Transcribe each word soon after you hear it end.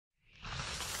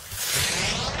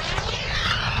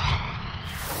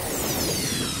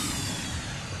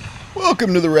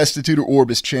Welcome to the Restitutor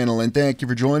Orbis channel, and thank you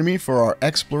for joining me for our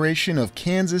exploration of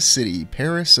Kansas City,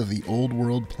 Paris of the Old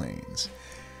World Plains.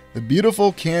 The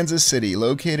beautiful Kansas City,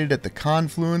 located at the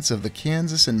confluence of the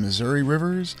Kansas and Missouri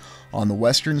rivers on the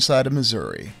western side of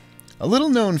Missouri. A little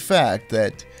known fact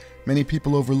that many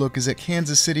people overlook is that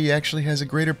Kansas City actually has a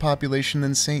greater population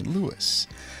than St. Louis.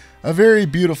 A very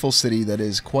beautiful city that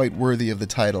is quite worthy of the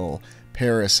title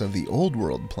Paris of the Old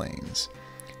World Plains.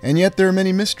 And yet there are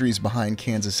many mysteries behind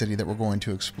Kansas City that we're going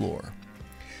to explore.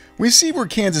 We see where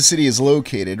Kansas City is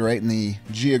located, right in the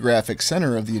geographic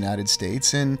center of the United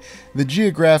States and the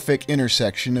geographic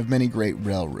intersection of many great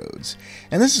railroads.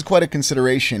 And this is quite a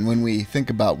consideration when we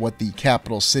think about what the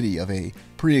capital city of a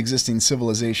pre-existing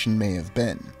civilization may have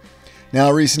been. Now,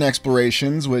 recent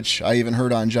explorations, which I even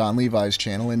heard on John Levi's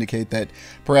channel, indicate that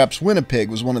perhaps Winnipeg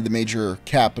was one of the major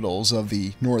capitals of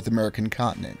the North American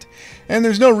continent. And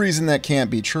there's no reason that can't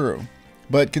be true.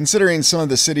 But considering some of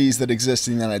the cities that exist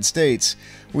in the United States,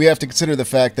 we have to consider the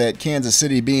fact that Kansas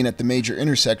City being at the major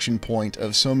intersection point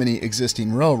of so many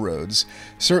existing railroads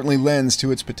certainly lends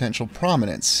to its potential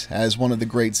prominence as one of the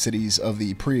great cities of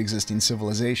the pre-existing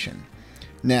civilization.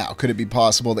 Now, could it be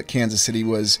possible that Kansas City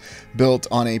was built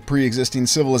on a pre-existing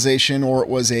civilization, or it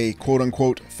was a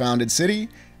quote-unquote founded city?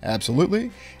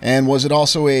 Absolutely. And was it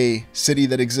also a city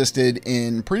that existed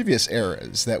in previous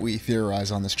eras that we theorize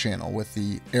on this channel, with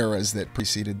the eras that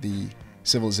preceded the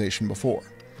civilization before?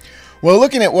 Well,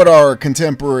 looking at what our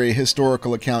contemporary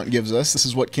historical account gives us, this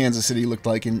is what Kansas City looked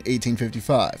like in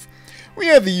 1855. We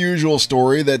have the usual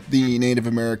story that the Native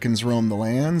Americans roamed the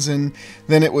lands, and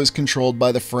then it was controlled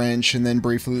by the French, and then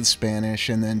briefly the Spanish,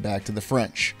 and then back to the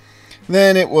French.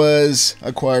 Then it was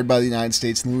acquired by the United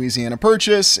States in the Louisiana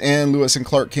Purchase, and Lewis and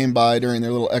Clark came by during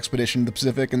their little expedition to the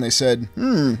Pacific, and they said,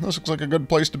 this looks like a good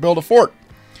place to build a fort.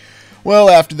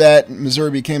 Well, after that, Missouri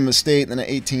became a state in the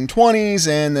 1820s,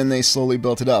 and then they slowly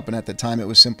built it up, and at the time it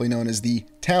was simply known as the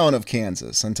town of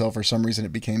Kansas, until for some reason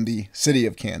it became the city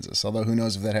of Kansas, although who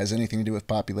knows if that has anything to do with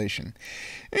population.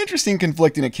 Interesting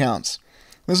conflicting accounts.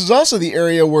 This was also the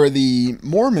area where the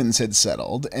Mormons had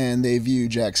settled, and they view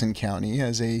Jackson County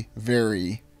as a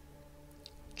very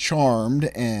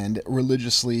charmed and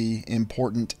religiously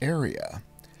important area.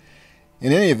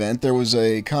 In any event, there was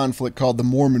a conflict called the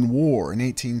Mormon War in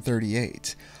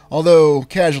 1838. Although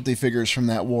casualty figures from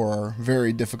that war are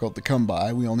very difficult to come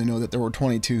by, we only know that there were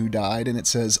 22 who died, and it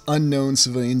says unknown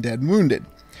civilian dead and wounded.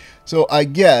 So I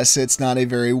guess it's not a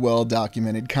very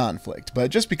well-documented conflict, but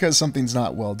just because something's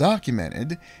not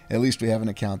well-documented, at least we have an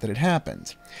account that it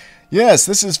happened. Yes,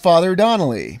 this is Father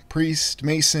Donnelly, priest,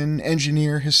 mason,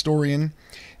 engineer, historian.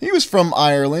 He was from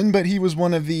Ireland, but he was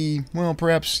one of the, well,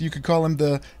 perhaps you could call him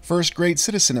the first great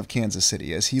citizen of Kansas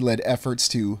City, as he led efforts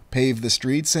to pave the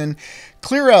streets and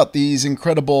clear out these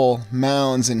incredible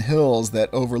mounds and hills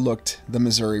that overlooked the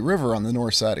Missouri River on the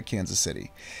north side of Kansas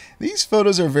City. These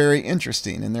photos are very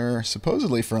interesting, and they're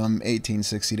supposedly from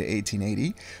 1860 to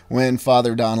 1880, when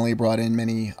Father Donnelly brought in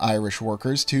many Irish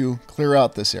workers to clear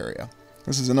out this area.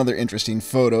 This is another interesting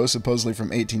photo, supposedly from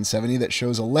 1870, that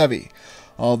shows a levee.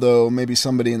 Although maybe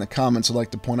somebody in the comments would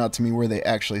like to point out to me where they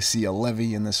actually see a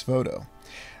levee in this photo.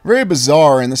 Very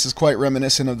bizarre, and this is quite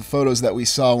reminiscent of the photos that we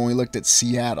saw when we looked at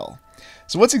Seattle.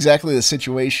 So what's exactly the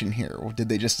situation here? Did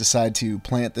they just decide to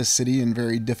plant this city in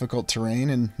very difficult terrain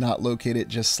and not locate it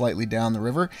just slightly down the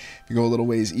river? If you go a little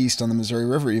ways east on the Missouri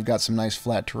River, you've got some nice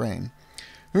flat terrain.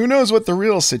 Who knows what the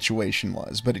real situation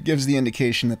was, but it gives the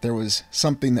indication that there was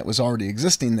something that was already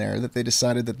existing there that they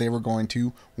decided that they were going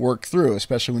to work through,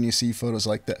 especially when you see photos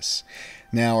like this.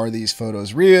 Now, are these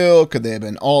photos real? Could they have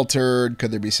been altered?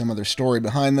 Could there be some other story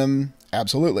behind them?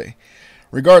 Absolutely.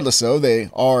 Regardless, though, they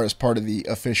are as part of the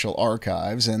official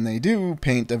archives, and they do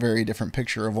paint a very different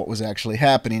picture of what was actually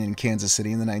happening in Kansas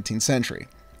City in the 19th century.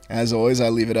 As always, I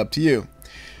leave it up to you.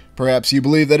 Perhaps you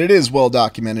believe that it is well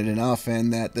documented enough,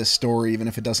 and that this story, even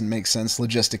if it doesn't make sense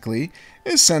logistically,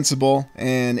 is sensible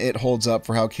and it holds up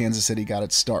for how Kansas City got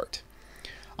its start.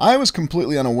 I was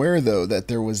completely unaware, though, that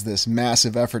there was this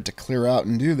massive effort to clear out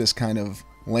and do this kind of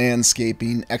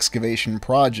landscaping excavation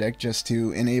project just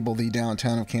to enable the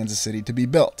downtown of Kansas City to be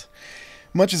built.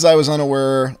 Much as I was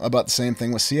unaware about the same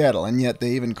thing with Seattle, and yet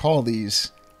they even call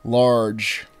these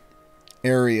large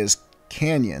areas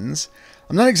canyons.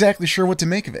 I'm not exactly sure what to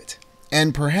make of it,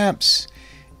 and perhaps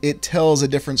it tells a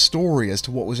different story as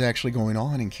to what was actually going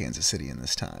on in Kansas City in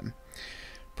this time.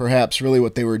 Perhaps really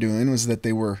what they were doing was that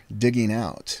they were digging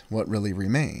out what really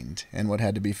remained and what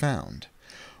had to be found.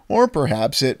 Or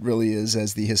perhaps it really is,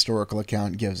 as the historical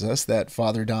account gives us, that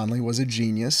Father Donnelly was a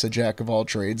genius, a jack of all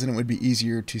trades, and it would be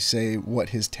easier to say what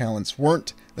his talents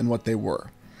weren't than what they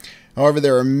were. However,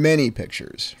 there are many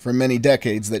pictures from many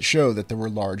decades that show that there were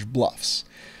large bluffs.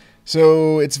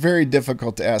 So it's very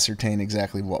difficult to ascertain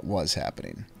exactly what was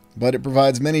happening. But it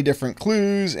provides many different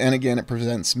clues, and again, it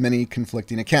presents many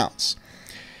conflicting accounts.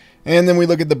 And then we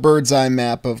look at the bird's eye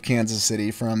map of Kansas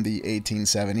City from the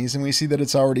 1870s, and we see that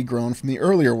it's already grown from the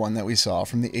earlier one that we saw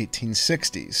from the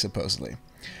 1860s, supposedly.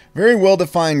 Very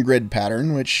well-defined grid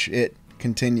pattern, which it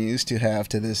continues to have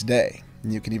to this day.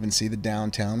 And you can even see the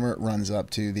downtown where it runs up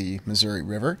to the Missouri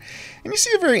River. And you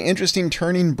see a very interesting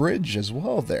turning bridge as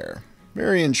well there.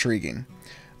 Very intriguing.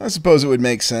 I suppose it would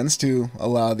make sense to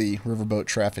allow the riverboat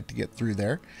traffic to get through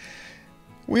there.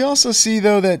 We also see,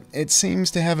 though, that it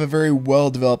seems to have a very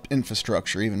well-developed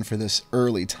infrastructure, even for this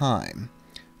early time.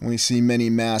 We see many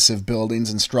massive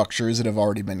buildings and structures that have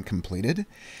already been completed.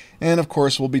 And, of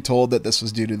course, we'll be told that this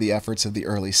was due to the efforts of the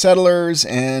early settlers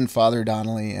and Father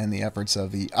Donnelly and the efforts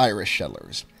of the Irish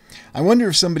settlers. I wonder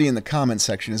if somebody in the comments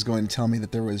section is going to tell me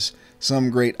that there was some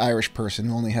great Irish person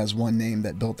who only has one name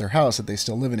that built their house that they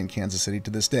still live in Kansas City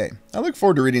to this day. I look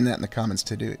forward to reading that in the comments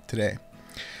today.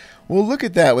 Well, look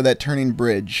at that with that turning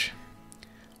bridge.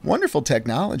 Wonderful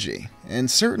technology, and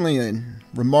certainly a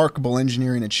remarkable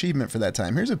engineering achievement for that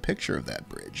time. Here's a picture of that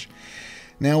bridge.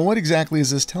 Now, what exactly is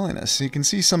this telling us? So you can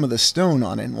see some of the stone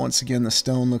on it, and once again, the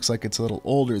stone looks like it's a little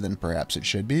older than perhaps it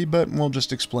should be, but we'll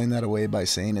just explain that away by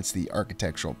saying it's the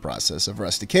architectural process of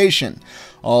rustication,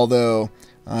 although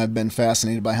I've been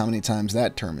fascinated by how many times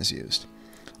that term is used.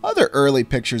 Other early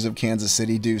pictures of Kansas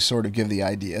City do sort of give the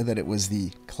idea that it was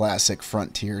the classic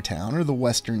frontier town or the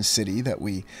western city that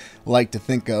we like to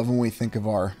think of when we think of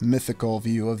our mythical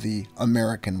view of the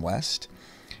American West.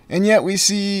 And yet we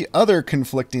see other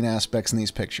conflicting aspects in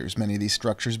these pictures, many of these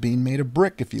structures being made of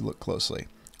brick if you look closely.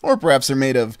 Or perhaps they're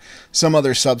made of some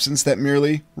other substance that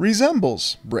merely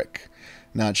resembles brick.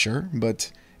 Not sure,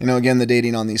 but again, the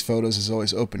dating on these photos is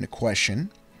always open to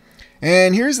question.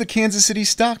 And here's the Kansas City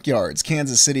stockyards,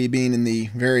 Kansas City being in the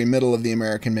very middle of the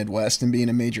American Midwest and being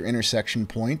a major intersection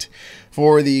point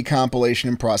for the compilation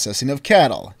and processing of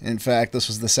cattle. In fact, this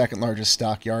was the second largest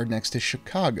stockyard next to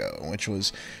Chicago, which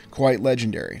was quite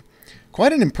legendary.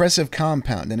 Quite an impressive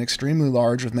compound and extremely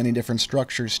large with many different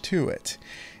structures to it.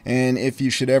 And if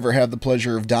you should ever have the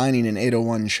pleasure of dining in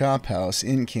 801 Chop House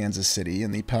in Kansas City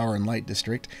in the Power and Light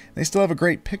District, they still have a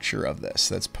great picture of this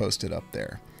that's posted up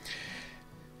there.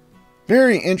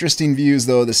 Very interesting views,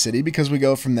 though, of the city, because we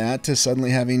go from that to suddenly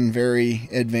having very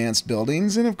advanced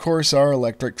buildings and, of course, our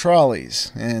electric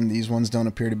trolleys. And these ones don't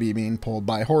appear to be being pulled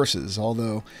by horses,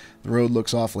 although the road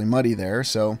looks awfully muddy there.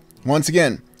 So, once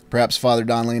again, perhaps Father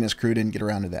Donnelly and his crew didn't get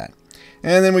around to that.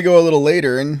 And then we go a little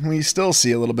later, and we still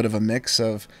see a little bit of a mix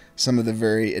of some of the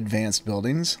very advanced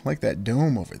buildings, like that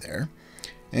dome over there.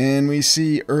 And we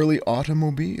see early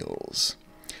automobiles.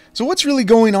 So what's really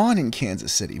going on in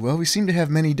Kansas City? Well, we seem to have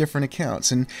many different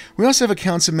accounts, and we also have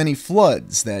accounts of many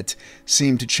floods that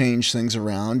seem to change things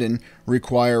around and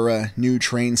require a new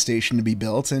train station to be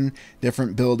built and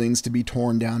different buildings to be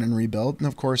torn down and rebuilt, and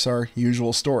of course our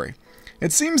usual story.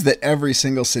 It seems that every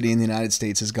single city in the United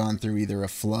States has gone through either a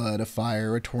flood, a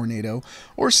fire, a tornado,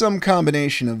 or some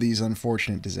combination of these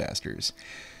unfortunate disasters.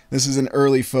 This is an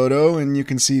early photo, and you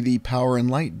can see the Power and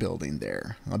Light building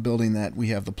there, a building that we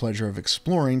have the pleasure of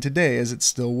exploring today as it's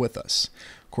still with us.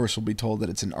 Of course, we'll be told that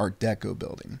it's an Art Deco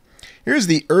building. Here's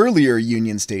the earlier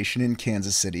Union Station in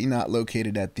Kansas City, not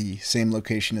located at the same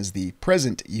location as the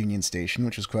present Union Station,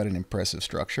 which is quite an impressive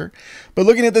structure. But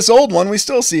looking at this old one, we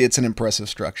still see it's an impressive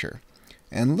structure.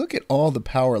 And look at all the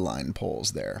power line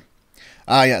poles there.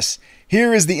 Ah yes,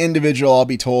 here is the individual, I'll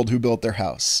be told, who built their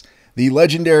house. The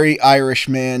legendary Irish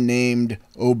man named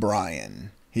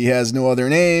O'Brien. He has no other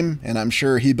name, and I'm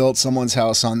sure he built someone's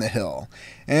house on the hill.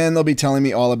 And they'll be telling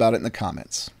me all about it in the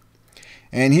comments.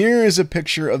 And here is a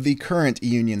picture of the current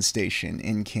Union Station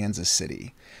in Kansas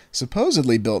City.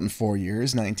 Supposedly built in 4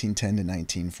 years, 1910 to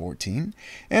 1914.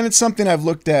 And it's something I've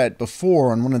looked at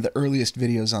before on one of the earliest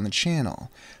videos on the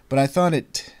channel. But I thought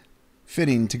it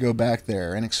fitting to go back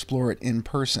there and explore it in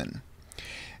person.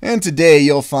 And today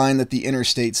you'll find that the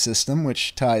interstate system,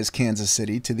 which ties Kansas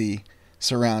City to the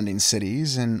surrounding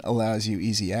cities and allows you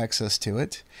easy access to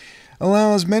it,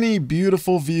 allows many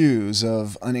beautiful views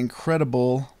of an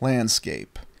incredible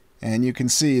landscape. And you can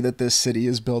see that this city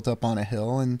is built up on a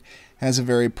hill and has a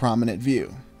very prominent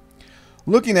view.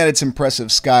 Looking at its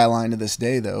impressive skyline to this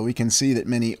day, though, we can see that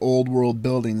many old world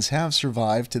buildings have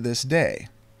survived to this day.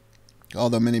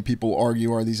 Although many people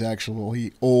argue, are these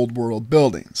actually old world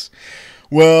buildings?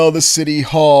 Well, the City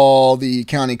Hall, the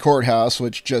County Courthouse,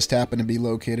 which just happen to be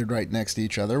located right next to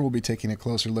each other, we'll be taking a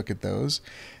closer look at those.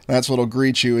 That's what'll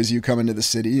greet you as you come into the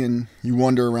city and you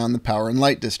wander around the Power and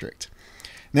Light District.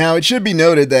 Now, it should be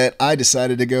noted that I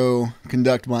decided to go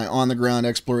conduct my on-the-ground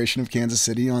exploration of Kansas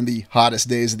City on the hottest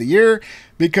days of the year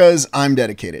because I'm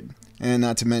dedicated. And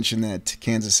not to mention that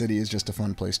Kansas City is just a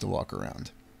fun place to walk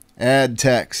around. Add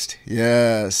text.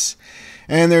 Yes.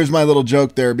 And there's my little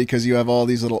joke there because you have all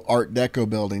these little Art Deco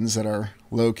buildings that are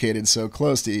located so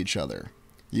close to each other.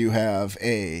 You have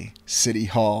a city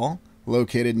hall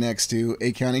located next to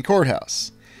a county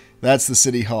courthouse. That's the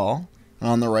city hall.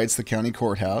 On the right's the county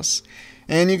courthouse.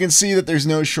 And you can see that there's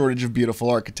no shortage of beautiful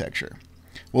architecture.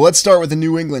 Well, let's start with the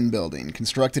New England building,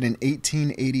 constructed in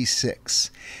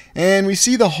 1886. And we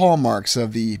see the hallmarks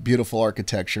of the beautiful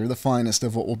architecture, the finest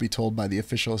of what will be told by the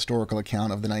official historical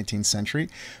account of the 19th century,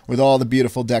 with all the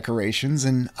beautiful decorations.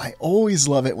 And I always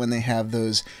love it when they have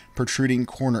those protruding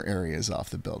corner areas off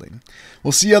the building.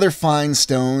 We'll see other fine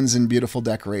stones and beautiful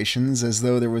decorations, as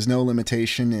though there was no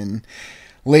limitation in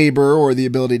labor or the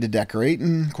ability to decorate.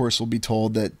 And of course we'll be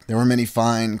told that there were many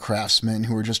fine craftsmen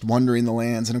who were just wandering the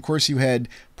lands, and of course you had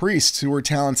priests who were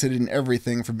talented in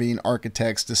everything from being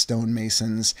architects to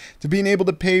stonemasons to being able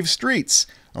to pave streets.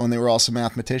 Oh, and they were also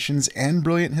mathematicians and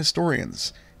brilliant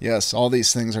historians. Yes, all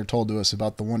these things are told to us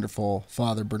about the wonderful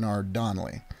Father Bernard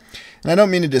Donnelly. And I don't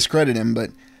mean to discredit him,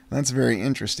 but that's very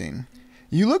interesting.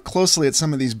 You look closely at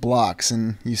some of these blocks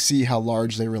and you see how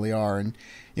large they really are, and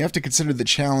you have to consider the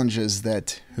challenges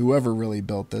that whoever really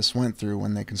built this went through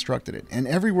when they constructed it. And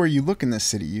everywhere you look in this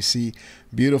city, you see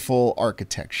beautiful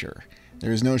architecture.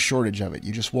 There is no shortage of it.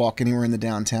 You just walk anywhere in the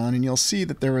downtown and you'll see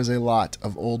that there is a lot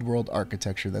of old world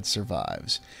architecture that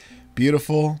survives.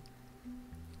 Beautiful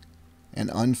and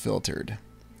unfiltered.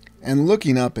 And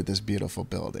looking up at this beautiful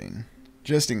building,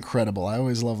 just incredible. I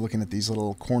always love looking at these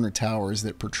little corner towers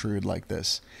that protrude like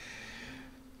this.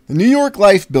 The New York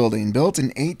Life Building, built in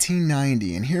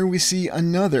 1890, and here we see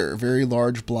another very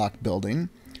large block building,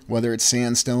 whether it's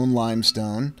sandstone,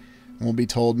 limestone. We'll be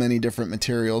told many different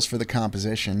materials for the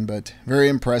composition, but very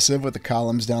impressive with the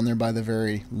columns down there by the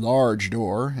very large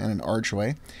door and an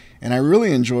archway. And I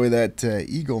really enjoy that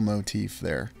eagle motif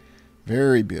there.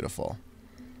 Very beautiful.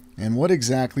 And what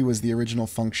exactly was the original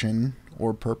function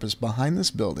or purpose behind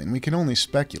this building? We can only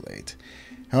speculate.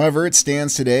 However, it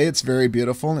stands today, it's very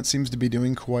beautiful, and it seems to be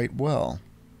doing quite well.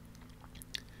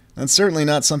 That's certainly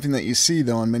not something that you see,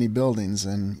 though, in many buildings,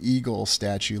 an eagle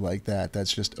statue like that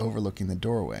that's just overlooking the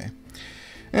doorway.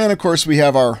 And, of course, we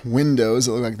have our windows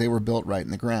that look like they were built right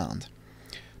in the ground.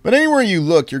 But anywhere you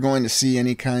look, you're going to see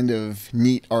any kind of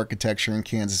neat architecture in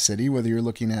Kansas City, whether you're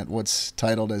looking at what's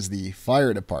titled as the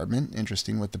fire department,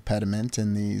 interesting with the pediment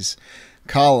and these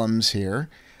columns here.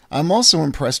 I'm also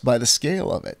impressed by the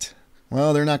scale of it.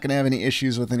 Well, they're not going to have any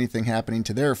issues with anything happening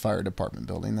to their fire department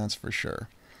building, that's for sure.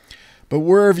 But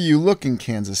wherever you look in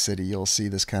Kansas City, you'll see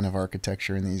this kind of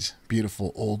architecture in these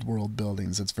beautiful old world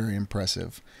buildings. It's very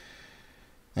impressive.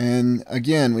 And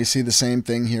again, we see the same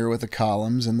thing here with the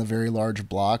columns and the very large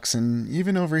blocks, and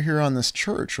even over here on this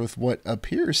church with what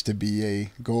appears to be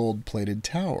a gold-plated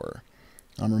tower.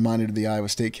 I'm reminded of the Iowa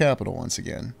State Capitol once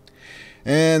again.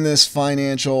 And this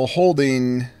financial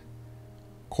holding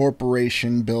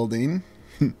corporation building,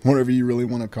 whatever you really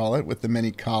want to call it, with the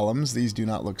many columns. These do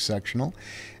not look sectional.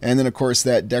 And then, of course,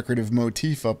 that decorative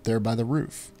motif up there by the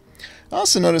roof. I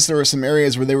also noticed there were some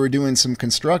areas where they were doing some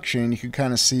construction. You could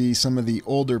kind of see some of the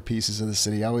older pieces of the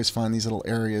city. I always find these little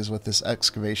areas with this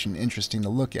excavation interesting to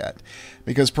look at,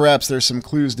 because perhaps there's some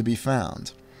clues to be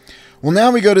found. Well,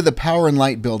 now we go to the Power and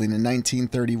Light Building in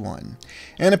 1931.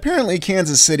 And apparently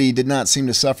Kansas City did not seem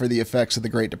to suffer the effects of the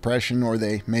Great Depression, or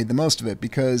they made the most of it,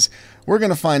 because we're going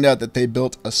to find out that they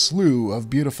built a slew of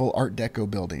beautiful Art Deco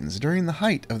buildings during the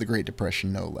height of the Great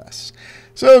Depression, no less.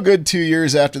 So a good 2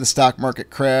 years after the stock market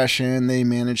crash, and they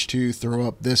managed to throw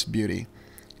up this beauty.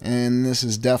 And this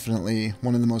is definitely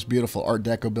one of the most beautiful Art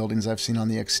Deco buildings I've seen on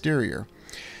the exterior.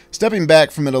 Stepping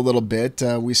back from it a little bit,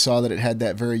 we saw that it had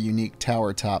that very unique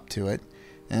tower top to it,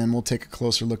 and we'll take a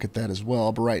closer look at that as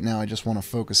well, but right now I just want to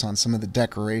focus on some of the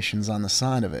decorations on the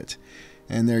side of it.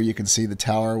 And there you can see the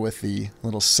tower with the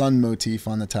little sun motif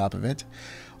on the top of it.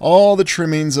 All the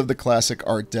trimmings of the classic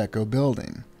Art Deco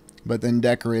building, but then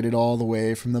decorated all the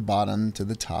way from the bottom to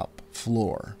the top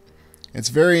floor. It's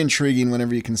very intriguing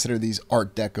whenever you consider these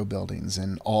Art Deco buildings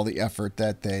and all the effort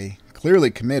that they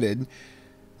clearly committed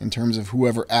in terms of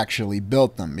whoever actually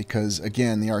built them, because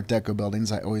again, the Art Deco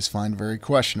buildings I always find very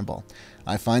questionable.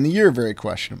 I find the year very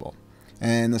questionable,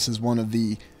 and this is one of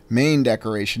the main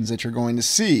decorations that you're going to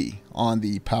see on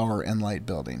the Power and Light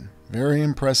Building. Very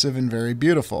impressive and very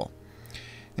beautiful.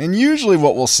 And usually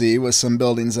what we'll see with some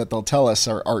buildings that they'll tell us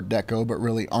are Art Deco but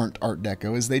really aren't Art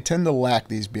Deco is they tend to lack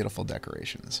these beautiful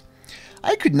decorations.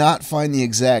 I could not find the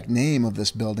exact name of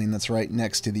this building that's right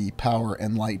next to the Power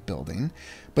and Light building,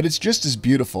 but it's just as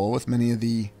beautiful with many of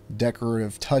the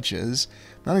decorative touches.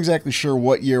 Not exactly sure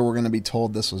what year we're going to be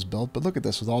told this was built, but look at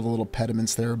this with all the little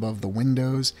pediments there above the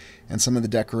windows and some of the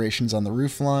decorations on the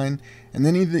roof line, and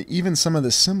then even some of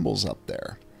the symbols up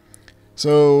there.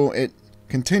 So it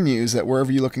continues that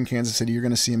wherever you look in Kansas City, you're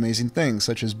going to see amazing things,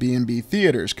 such as B&B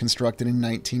theaters constructed in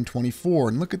 1924.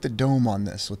 And look at the dome on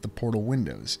this with the portal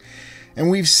windows. And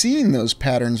we've seen those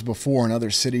patterns before in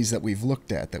other cities that we've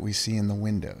looked at that we see in the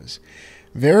windows.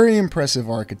 Very impressive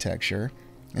architecture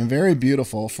and very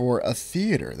beautiful for a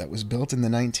theater that was built in the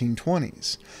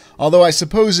 1920s. Although I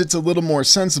suppose it's a little more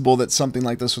sensible that something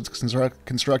like this was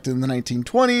constructed in the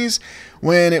 1920s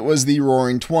when it was the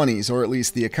roaring 20s, or at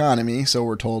least the economy, so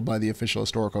we're told by the official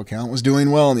historical account, was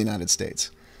doing well in the United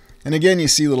States. And again, you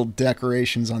see little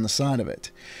decorations on the side of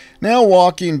it. Now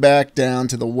walking back down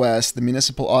to the west, the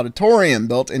Municipal Auditorium,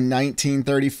 built in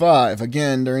 1935,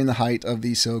 again during the height of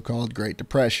the so-called Great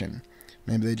Depression.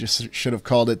 Maybe they just should have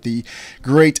called it the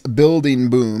Great Building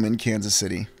Boom in Kansas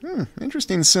City.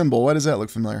 Interesting symbol. Why does that look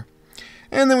familiar?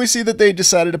 And then we see that they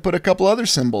decided to put a couple other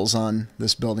symbols on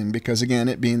this building because, again,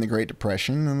 it being the Great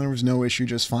Depression, and there was no issue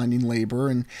just finding labor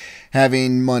and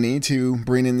having money to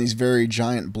bring in these very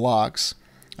giant blocks.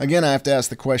 Again, I have to ask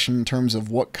the question in terms of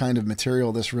what kind of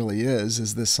material this really is.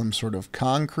 Is this some sort of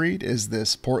concrete? Is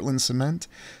this Portland cement?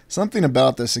 Something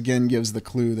about this, again, gives the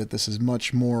clue that this is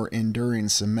much more enduring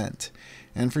cement.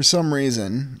 And for some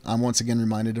reason, I'm once again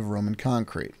reminded of Roman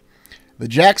concrete. The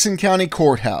Jackson County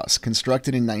Courthouse,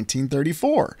 constructed in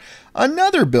 1934.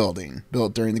 Another building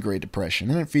built during the Great Depression,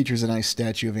 and it features a nice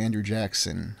statue of Andrew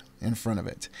Jackson in front of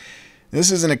it.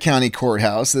 This isn't a county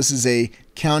courthouse. This is a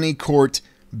county court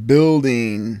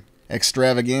building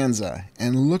extravaganza.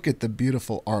 And look at the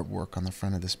beautiful artwork on the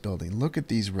front of this building. Look at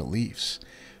these reliefs.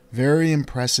 Very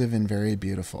impressive and very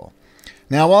beautiful.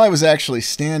 Now, while I was actually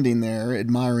standing there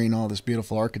admiring all this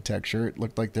beautiful architecture, it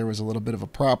looked like there was a little bit of a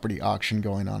property auction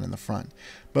going on in the front,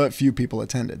 but few people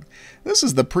attended. This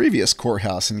is the previous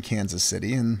courthouse in Kansas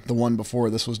City, and the one before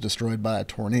this was destroyed by a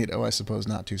tornado, I suppose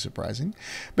not too surprising.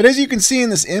 But as you can see in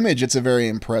this image, it's a very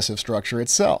impressive structure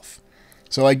itself.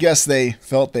 So I guess they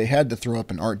felt they had to throw up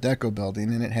an Art Deco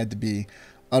building, and it had to be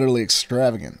utterly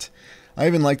extravagant. I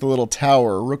even like the little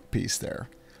tower rook piece there.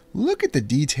 Look at the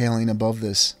detailing above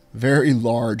this very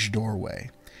large doorway.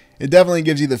 It definitely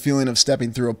gives you the feeling of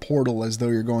stepping through a portal as though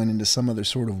you're going into some other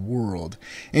sort of world.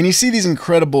 And you see these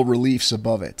incredible reliefs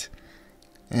above it.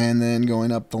 And then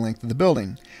going up the length of the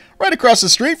building. Right across the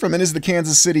street from it is the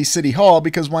Kansas City City Hall,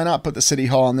 because why not put the City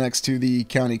Hall next to the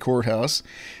county courthouse?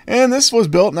 And this was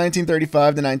built 1935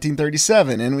 to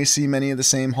 1937, and we see many of the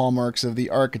same hallmarks of the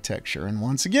architecture, and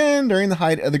once again during the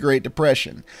height of the Great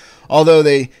Depression. Although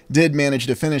they did manage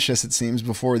to finish this, it seems,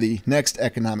 before the next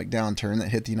economic downturn that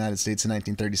hit the United States in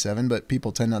 1937, but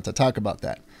people tend not to talk about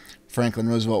that. Franklin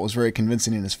Roosevelt was very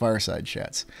convincing in his fireside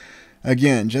chats.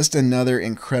 Again, just another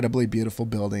incredibly beautiful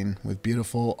building with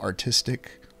beautiful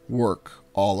artistic work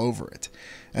all over it,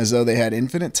 as though they had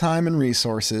infinite time and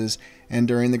resources, and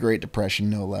during the Great Depression,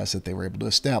 no less, that they were able to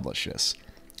establish this.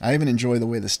 I even enjoy the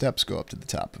way the steps go up to the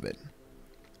top of it.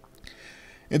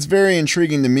 It's very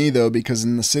intriguing to me, though, because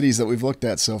in the cities that we've looked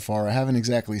at so far, I haven't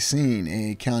exactly seen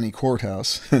a county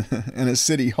courthouse and a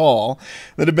city hall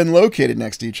that have been located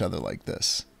next to each other like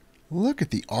this. Look at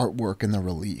the artwork and the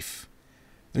relief.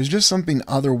 There's just something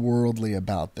otherworldly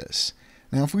about this.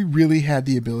 Now, if we really had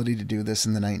the ability to do this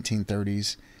in the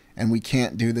 1930s, and we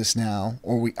can't do this now,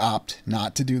 or we opt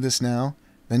not to do this now,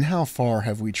 then how far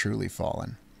have we truly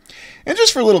fallen? And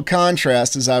just for a little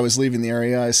contrast, as I was leaving the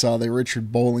area, I saw the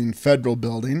Richard Bolling Federal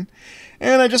Building,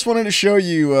 and I just wanted to show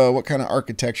you what kind of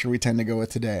architecture we tend to go with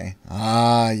today.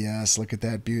 Ah, yes, look at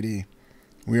that beauty.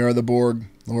 We are the Borg.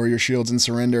 Lower your shields and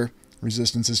surrender.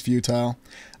 Resistance is futile.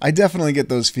 I definitely get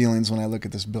those feelings when I look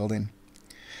at this building.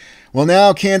 Well,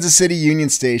 now Kansas City Union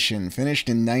Station, finished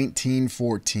in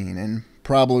 1914, and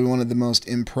probably one of the most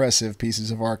impressive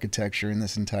pieces of architecture in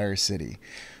this entire city.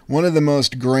 One of the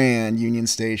most grand Union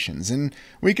Stations, and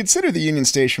we consider the Union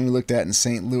Station we looked at in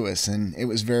St. Louis, and it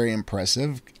was very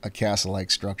impressive, a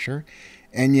castle-like structure,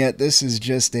 and yet this is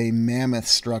just a mammoth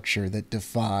structure that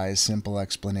defies simple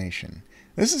explanation.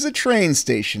 This is a train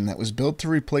station that was built to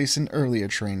replace an earlier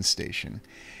train station.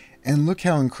 And look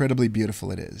how incredibly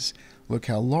beautiful it is. Look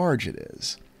how large it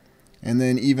is. And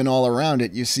then even all around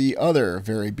it, you see other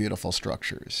very beautiful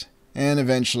structures. And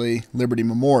eventually, Liberty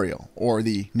Memorial, or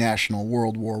the National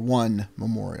World War I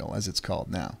Memorial, as it's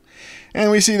called now.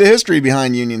 And we see the history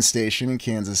behind Union Station in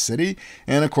Kansas City.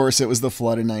 And of course, it was the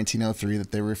flood in 1903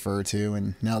 that they refer to,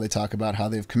 and now they talk about how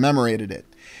they've commemorated it.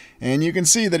 And you can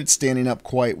see that it's standing up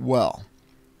quite well.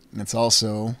 And it's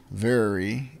also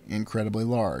very incredibly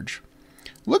large.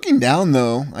 Looking down,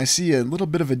 though, I see a little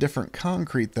bit of a different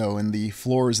concrete, though, in the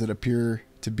floors that appear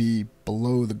to be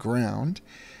below the ground.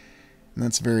 And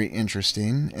that's very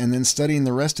interesting. And then studying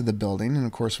the rest of the building, and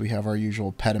of course we have our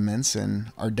usual pediments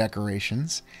and our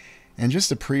decorations, and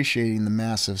just appreciating the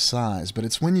massive size. But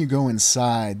it's when you go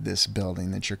inside this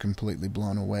building that you're completely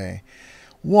blown away.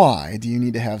 Why do you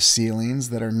need to have ceilings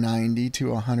that are 90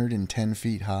 to 110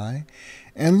 feet high?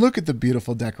 And look at the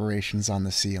beautiful decorations on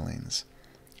the ceilings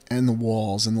and the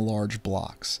walls and the large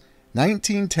blocks.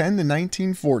 1910 to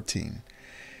 1914.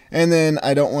 And then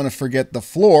I don't want to forget the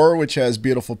floor, which has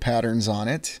beautiful patterns on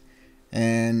it.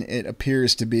 And it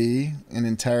appears to be an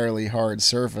entirely hard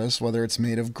surface, whether it's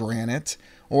made of granite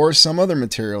or some other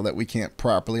material that we can't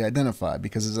properly identify.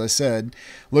 Because as I said,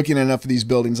 looking at enough of these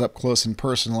buildings up close and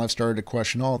personal, I've started to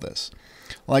question all this.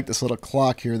 I like this little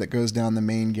clock here that goes down the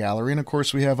main gallery, and of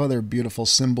course we have other beautiful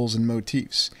symbols and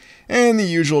motifs, and the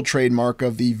usual trademark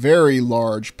of the very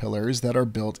large pillars that are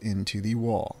built into the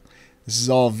wall. This is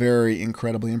all very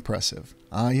incredibly impressive.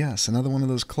 Ah yes, another one of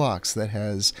those clocks that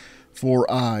has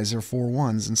 4 eyes or 4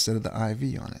 ones instead of the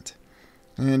IV on it.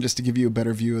 And just to give you a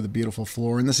better view of the beautiful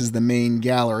floor, and this is the main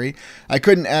gallery. I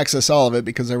couldn't access all of it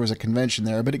because there was a convention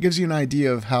there, but it gives you an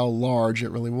idea of how large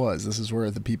it really was. This is where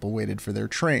the people waited for their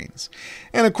trains.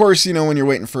 And of course, you know, when you're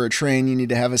waiting for a train, you need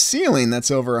to have a ceiling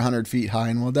that's over 100 feet high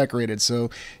and well decorated,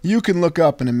 so you can look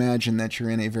up and imagine that you're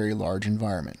in a very large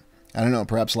environment. I don't know,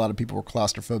 perhaps a lot of people were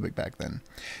claustrophobic back then.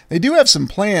 They do have some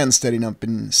plans setting up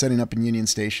in Union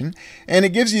Station, and it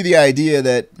gives you the idea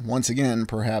that, once again,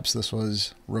 perhaps this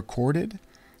was recorded.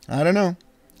 I don't know.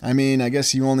 I mean, I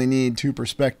guess you only need 2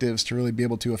 perspectives to really be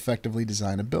able to effectively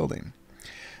design a building.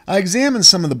 I examined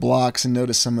some of the blocks and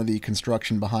noticed some of the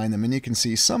construction behind them, and you can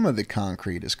see some of the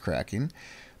concrete is cracking.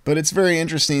 But it's very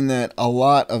interesting that a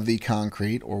lot of the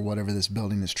concrete, or whatever this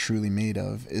building is truly made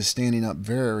of, is standing up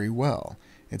very well.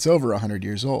 It's over 100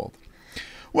 years old.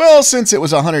 Well, since it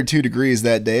was 102 degrees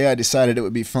that day, I decided it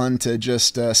would be fun to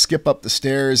just skip up the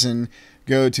stairs and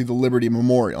go to the Liberty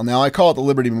Memorial. Now, I call it the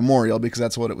Liberty Memorial because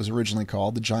that's what it was originally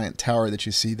called, the giant tower that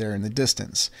you see there in the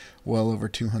distance, well over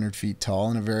 200 feet tall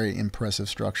and a very impressive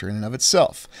structure in and of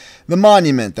itself. The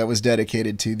monument that was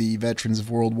dedicated to the veterans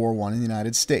of World War I in the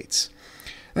United States.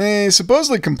 They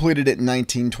supposedly completed it in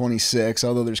 1926,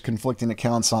 although there's conflicting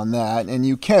accounts on that, and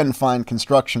you can find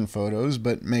construction photos,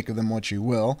 but make of them what you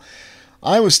will.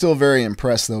 I was still very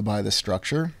impressed, though, by the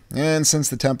structure, and since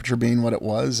the temperature being what it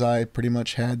was, I pretty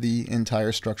much had the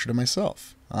entire structure to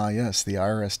myself. Ah, yes, the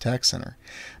IRS Tax Center.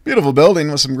 Beautiful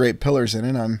building with some great pillars in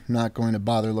it. I'm not going to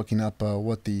bother looking up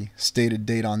what the stated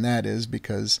date on that is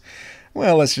because,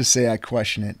 well, let's just say I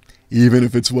question it, even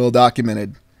if it's well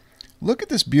documented. Look at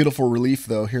this beautiful relief,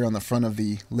 though, here on the front of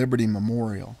the Liberty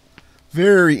Memorial.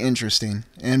 Very interesting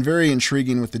and very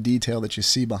intriguing with the detail that you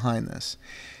see behind this.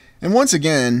 And once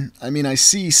again, I mean, I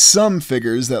see some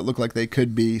figures that look like they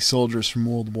could be soldiers from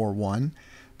World War I,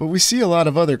 but we see a lot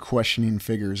of other questioning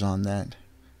figures on that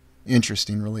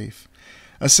interesting relief.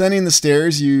 Ascending the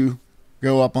stairs, you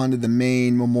go up onto the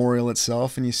main memorial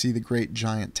itself, and you see the great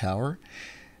giant tower.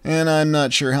 And I'm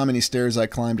not sure how many stairs I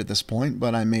climbed at this point,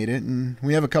 but I made it. And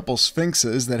we have a couple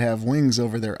sphinxes that have wings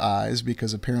over their eyes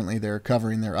because apparently they're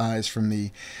covering their eyes from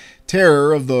the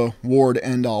terror of the war to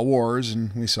end all wars,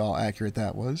 and we saw how accurate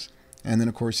that was. And then,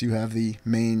 of course, you have the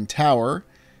main tower,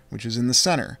 which is in the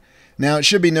center. Now, it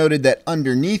should be noted that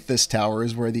underneath this tower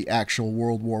is where the actual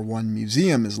World War I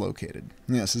museum is located.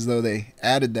 Yes, as though they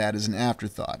added that as an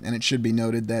afterthought. And it should be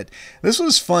noted that this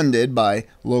was funded by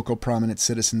local prominent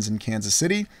citizens in Kansas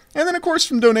City, and then, of course,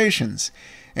 from donations.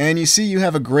 And you see you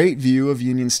have a great view of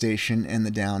Union Station and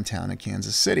the downtown of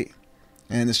Kansas City.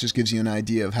 And this just gives you an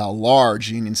idea of how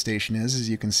large Union Station is, as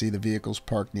you can see the vehicles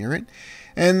parked near it.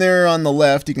 And there on the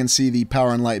left, you can see the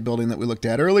Power and Light building that we looked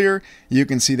at earlier. You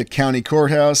can see the county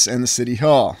courthouse and the city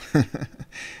hall.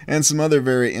 And some other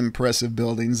very impressive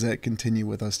buildings that continue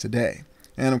with us today.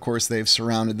 And of course, they've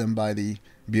surrounded them by the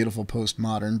beautiful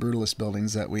postmodern brutalist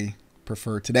buildings that we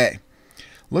prefer today.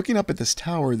 Looking up at this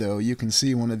tower, though, you can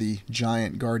see one of the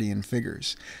giant guardian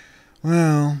figures.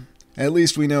 Well, at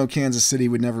least we know Kansas City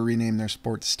would never rename their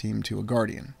sports team to a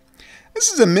Guardian.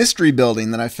 This is a mystery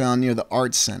building that I found near the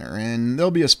Arts Center, and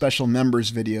there'll be a special members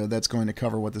video that's going to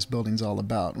cover what this building's all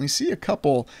about. We see a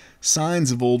couple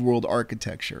signs of old world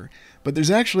architecture, but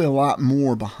there's actually a lot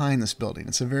more behind this building.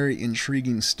 It's a very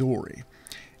intriguing story,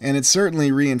 and it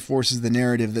certainly reinforces the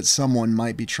narrative that someone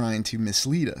might be trying to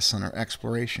mislead us on our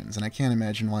explorations, and I can't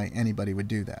imagine why anybody would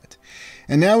do that.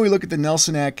 And now we look at the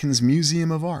Nelson Atkins Museum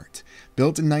of Art,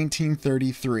 built in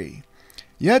 1933.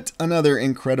 Yet another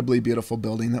incredibly beautiful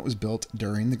building that was built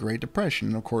during the Great Depression.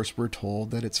 And of course, we're told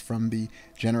that it's from the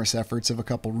generous efforts of a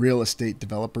couple real estate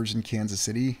developers in Kansas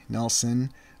City,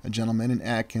 Nelson, a gentleman, and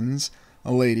Atkins,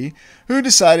 a lady, who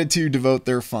decided to devote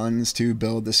their funds to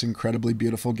build this incredibly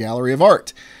beautiful gallery of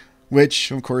art,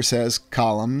 which of course has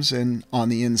columns, and on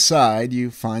the inside you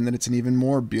find that it's an even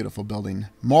more beautiful building.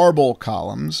 Marble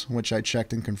columns, which I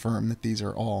checked and confirmed that these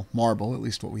are all marble, at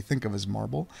least what we think of as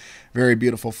marble. Very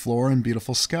beautiful floor and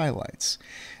beautiful skylights.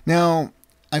 Now,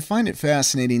 I find it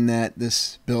fascinating that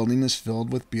this building is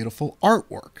filled with beautiful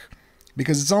artwork,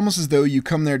 because it's almost as though you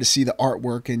come there to see the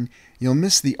artwork and you'll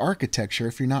miss the architecture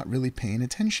if you're not really paying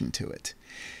attention to it.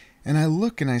 And I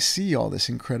look and I see all this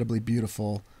incredibly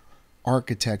beautiful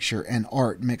architecture and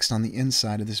art mixed on the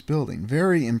inside of this building.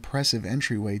 Very impressive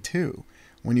entryway too.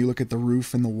 When you look at the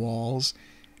roof and the walls,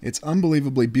 it's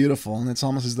unbelievably beautiful, and it's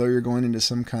almost as though you're going into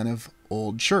some kind of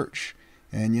old church.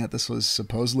 And yet this was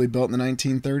supposedly built in the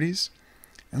 1930s.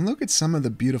 And look at some of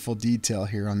the beautiful detail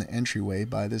here on the entryway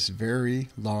by this very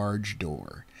large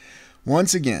door.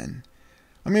 Once again,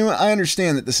 I mean, I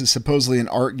understand that this is supposedly an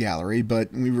art gallery,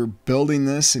 but we were building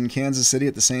this in Kansas City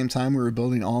at the same time we were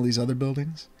building all these other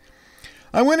buildings.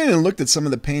 I went in and looked at some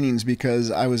of the paintings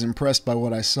because I was impressed by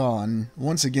what I saw, and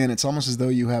once again, it's almost as though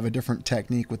you have a different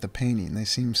technique with the painting. They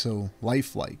seem so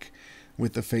lifelike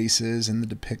with the faces and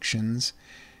the depictions.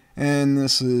 And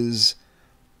this is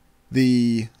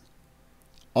the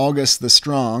August the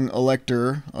Strong,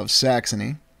 Elector of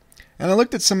Saxony. And I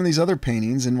looked at some of these other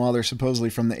paintings, and while they're supposedly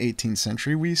from the 18th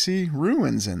century, we see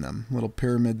ruins in them. A little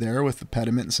pyramid there with the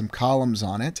pediment and some columns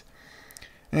on it.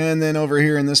 And then over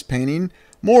here in this painting,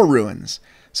 more ruins.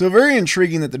 So very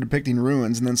intriguing that they're depicting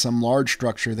ruins and then some large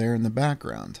structure there in the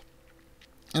background.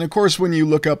 And of course, when you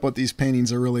look up what these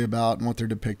paintings are really about and what they're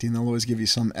depicting, they'll always give you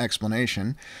some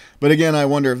explanation. But again, I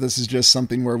wonder if this is just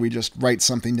something where we just write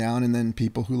something down, and then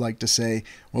people who like to say,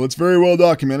 well, it's very well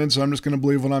documented, so I'm just going to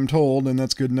believe what I'm told, and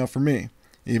that's good enough for me.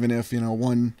 Even if,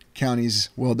 one county's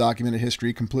well-documented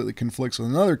history completely conflicts with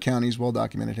another county's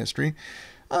well-documented history,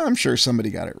 I'm sure somebody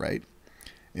got it right.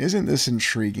 Isn't this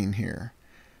intriguing here?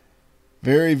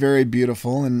 Very, very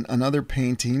beautiful, and another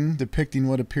painting depicting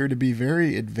what appear to be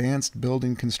very advanced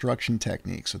building construction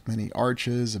techniques with many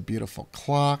arches, a beautiful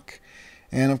clock,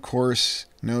 and of course,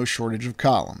 no shortage of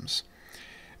columns.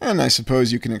 And I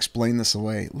suppose you can explain this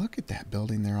away. Look at that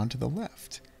building there on to the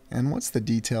left. And what's the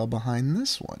detail behind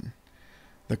this one?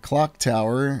 The clock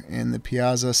tower in the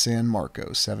Piazza San Marco,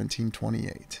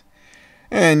 1728.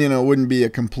 And, it wouldn't be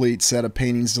a complete set of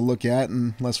paintings to look at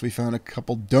unless we found a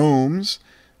couple domes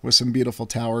with some beautiful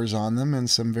towers on them and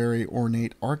some very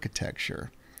ornate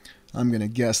architecture. I'm going to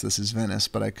guess this is Venice,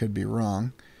 but I could be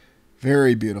wrong.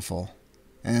 Very beautiful.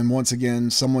 And once again,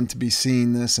 someone to be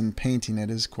seeing this and painting it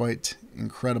is quite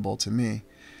incredible to me.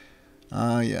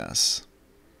 Yes.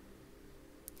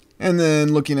 And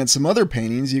then looking at some other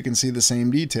paintings, you can see the same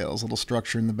details, little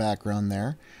structure in the background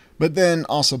there. But then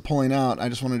also pulling out, I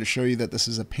just wanted to show you that this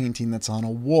is a painting that's on a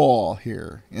wall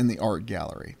here in the art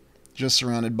gallery, just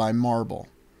surrounded by marble.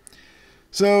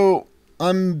 So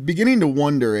I'm beginning to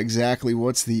wonder exactly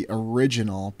what's the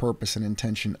original purpose and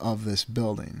intention of this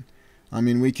building. I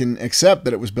mean, we can accept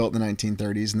that it was built in the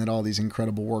 1930s and that all these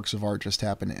incredible works of art just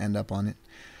happen to end up on it.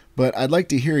 But I'd like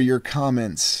to hear your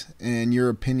comments and your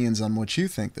opinions on what you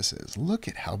think this is. Look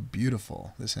at how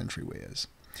beautiful this entryway is.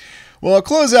 Well, I'll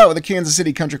close out with the Kansas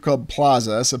City Country Club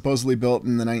Plaza, supposedly built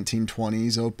in the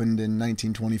 1920s, opened in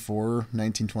 1924,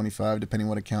 1925, depending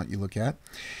what account you look at.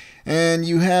 And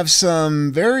you have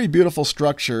some very beautiful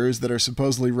structures that are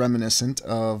supposedly reminiscent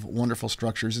of wonderful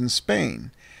structures in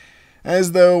Spain.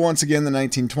 As though, once again, the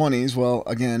 1920s, well,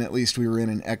 again, at least we were in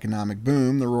an economic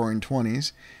boom, the roaring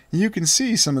 20s, you can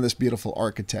see some of this beautiful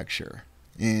architecture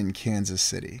in Kansas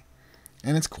City.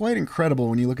 And it's quite incredible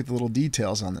when you look at the little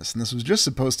details on this. And this was just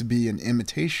supposed to be an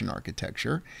imitation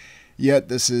architecture, yet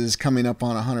this is coming up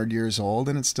on 100 years old,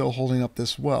 and it's still holding up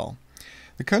this well.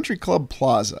 The Country Club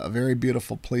Plaza, a very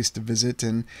beautiful place to visit,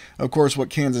 and of course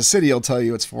what Kansas City will tell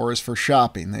you it's for is for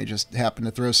shopping. They just happen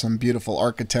to throw some beautiful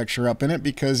architecture up in it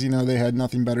because, they had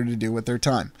nothing better to do with their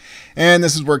time. And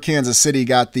this is where Kansas City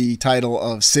got the title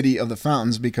of City of the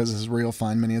Fountains, because this is where you'll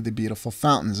find many of the beautiful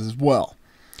fountains as well.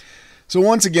 So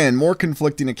once again, more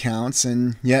conflicting accounts,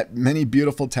 and yet many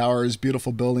beautiful towers,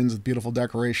 beautiful buildings with beautiful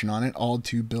decoration on it, all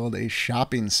to build a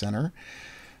shopping center.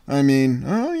 I mean,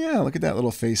 oh yeah, look at that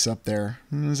little face up there.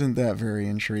 Isn't that very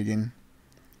intriguing?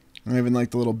 I even like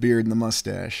the little beard and the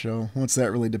mustache. So what's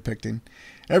that really depicting?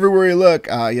 Everywhere you look,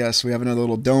 yes, we have another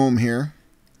little dome here.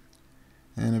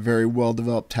 And a very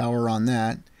well-developed tower on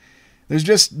that. There's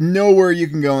just nowhere you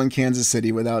can go in Kansas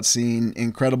City without seeing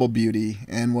incredible beauty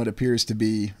and what appears to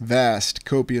be vast,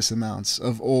 copious amounts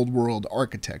of old world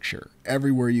architecture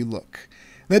everywhere you look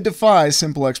that defies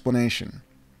simple explanation.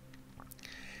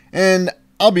 And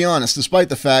I'll be honest, despite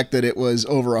the fact that it was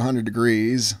over 100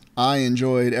 degrees, I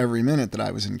enjoyed every minute that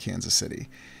I was in Kansas City,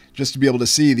 just to be able to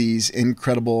see these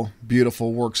incredible,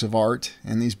 beautiful works of art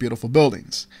and these beautiful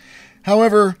buildings.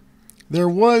 However, there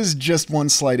was just one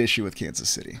slight issue with Kansas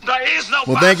City.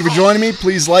 Well, thank you for joining me.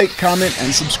 Please like, comment,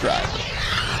 and subscribe.